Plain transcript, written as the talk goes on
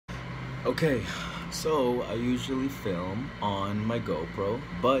Okay, so I usually film on my GoPro,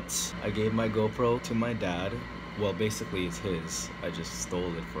 but I gave my GoPro to my dad. Well, basically it's his. I just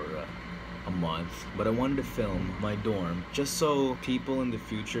stole it for a month. But I wanted to film my dorm just so people in the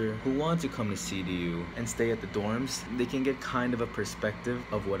future who want to come to CDU and stay at the dorms, they can get kind of a perspective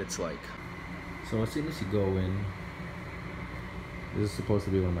of what it's like. So as soon as you go in, this is supposed to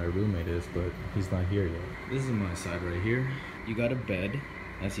be where my roommate is, but he's not here yet. This is my side right here. You got a bed.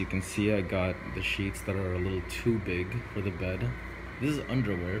 As you can see, I got the sheets that are a little too big for the bed. This is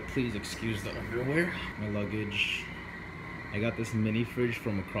underwear. Please excuse the underwear. My luggage. I got this mini fridge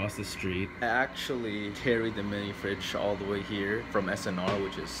from across the street. I actually carried the mini fridge all the way here from SNR,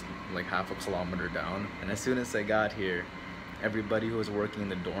 which is like half a kilometer down. And as soon as I got here, everybody who was working in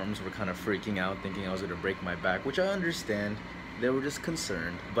the dorms were kind of freaking out, thinking I was gonna break my back, which I understand. They were just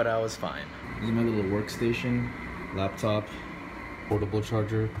concerned, but I was fine. This is my little workstation, laptop, portable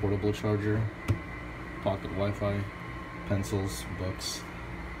charger, pocket Wi-Fi, pencils, books.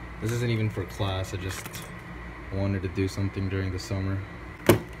 This isn't even for class, I just wanted to do something during the summer.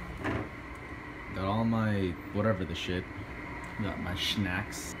 Got all my, whatever the shit. Got my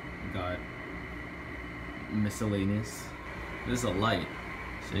snacks, got miscellaneous. This is a light,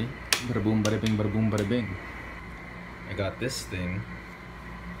 see? Bada boom, bada bing, bada boom, bada bing. I got this thing.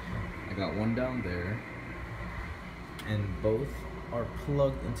 I got one down there. And both are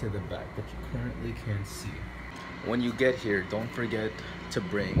plugged into the back, but you currently can't see. When you get here, don't forget to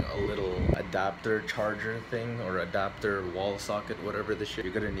bring a little adapter charger thing or adapter wall socket, whatever the shit.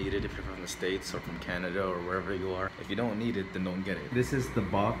 You're gonna need it if you're from the States or from Canada or wherever you are. If you don't need it, then don't get it. This is the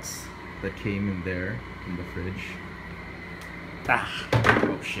box that came in there in the fridge. Ah,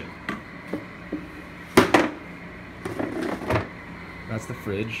 oh shit. That's the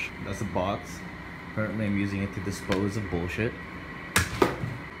fridge, that's the box. Currently I'm using it to dispose of bullshit.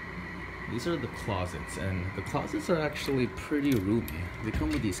 These are the closets, and the closets are actually pretty roomy. They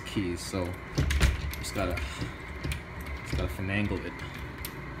come with these keys, so just gotta finagle it.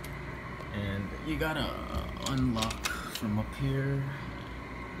 And you gotta unlock from up here.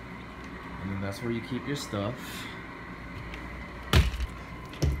 And then that's where you keep your stuff. Got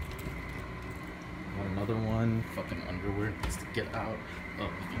another one, fucking underwear needs to get out of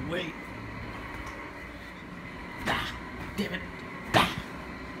the way. Ah, damn it. Ah.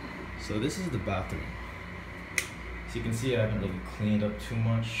 So this is the bathroom. So you can see I haven't really cleaned up too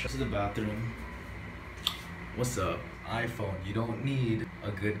much. This is the bathroom. What's up? iPhone. You don't need a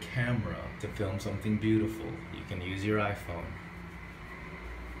good camera to film something beautiful. You can use your iPhone.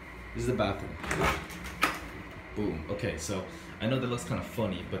 This is the bathroom. Boom. Okay, so I know that looks kind of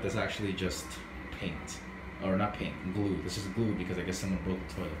funny, but that's actually just paint. Or not paint, glue. This is glue because I guess someone broke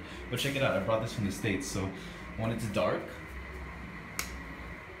the toilet. But check it out, I brought this from the States, so when it's dark,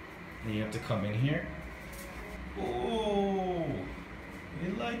 then you have to come in here. Oh,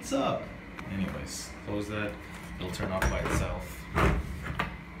 it lights up. Anyways, close that, it'll turn off by itself.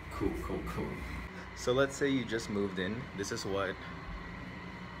 Cool, cool, cool. So let's say you just moved in. This is what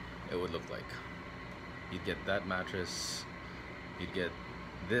it would look like. You'd get that mattress, you'd get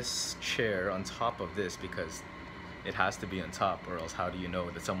this chair on top of this because it has to be on top, or else how do you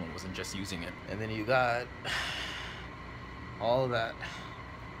know that someone wasn't just using it? And then you got all that.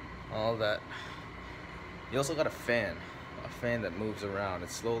 You also got a fan that moves around.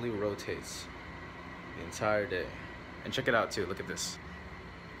 It slowly rotates the entire day. And check it out too, look at this.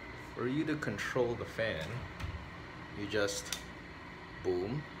 For you to control the fan, you just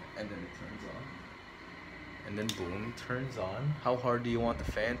boom, and then it turns on. And then boom, turns on. How hard do you want the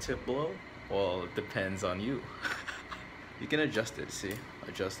fan to blow? Well, it depends on you. You can adjust it, see?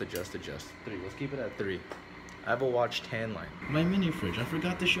 Adjust. 3, let's keep it at 3. I have a watch tan line. My mini fridge, I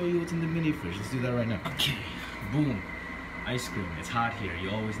forgot to show you what's in the mini fridge. Let's do that right now. Okay, boom. Ice cream, it's hot here. You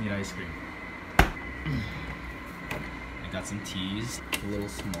always need ice cream. I got some teas, a little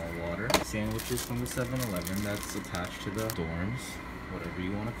small water. Sandwiches from the 7-Eleven that's attached to the dorms, whatever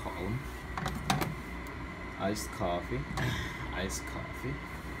you want to call them. Iced coffee.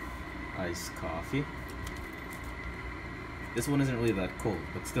 This one isn't really that cold,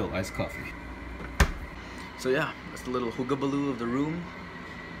 but still, iced coffee. So yeah, that's the little hoogabaloo of the room.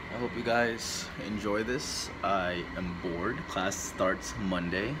 I hope you guys enjoy this. I am bored. Class starts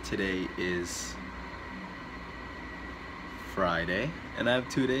Monday. Today is Friday, and I have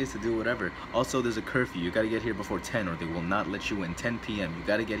 2 days to do whatever. Also, there's a curfew. You gotta get here before 10 or they will not let you in. 10 p.m. You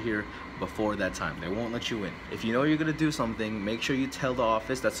gotta get here before that time. They won't let you in. If you know you're gonna do something, make sure you tell the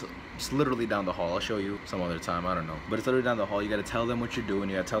office. That's it's literally down the hall. I'll show you some other time, I don't know. But it's literally down the hall. You gotta tell them what you're doing.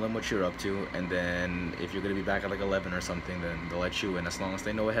 You gotta tell them what you're up to. And then if you're gonna be back at like 11 or something, then they'll let you in as long as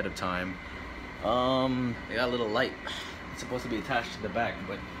they know ahead of time. They got a little light. It's supposed to be attached to the back,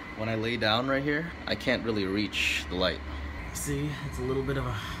 but when I lay down right here, I can't really reach the light. See, it's a little bit of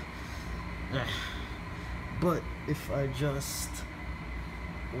a... But if I just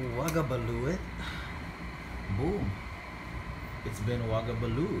wagabaloo it, boom, it's been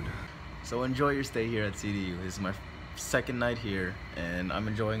wagabalooed. So enjoy your stay here at CDU. This is my second night here, and I'm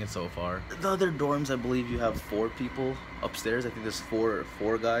enjoying it so far. The other dorms, I believe you have 4 people upstairs. I think there's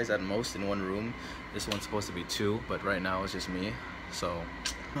four guys at most in one room. This one's supposed to be 2, but right now it's just me. So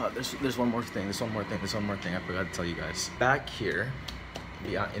there's one more thing. There's one more thing I forgot to tell you guys. Back here,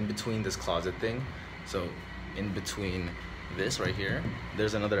 in between this closet thing, so in between this right here,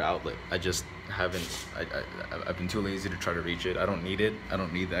 there's another outlet. I just haven't. I've been too lazy to try to reach it. I don't need it. I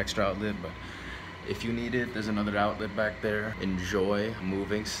don't need the extra outlet, but if you need it, there's another outlet back there. Enjoy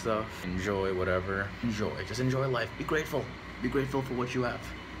moving stuff. Enjoy whatever. Enjoy. Just enjoy life. Be grateful. Be grateful for what you have.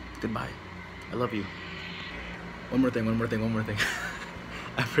 Goodbye. I love you. One more thing.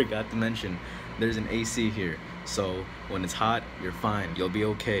 I forgot to mention, there's an AC here. So when it's hot, you're fine. You'll be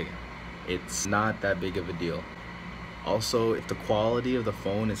okay. It's not that big of a deal. Also, if the quality of the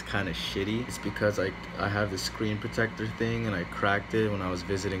phone is kind of shitty, it's because I have this screen protector thing and I cracked it when I was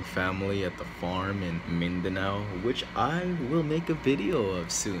visiting family at the farm in Mindanao, which I will make a video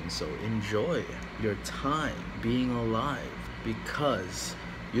of soon. So enjoy your time being alive, because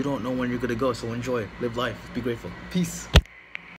you don't know when you're gonna go. So enjoy, live life, be grateful. Peace.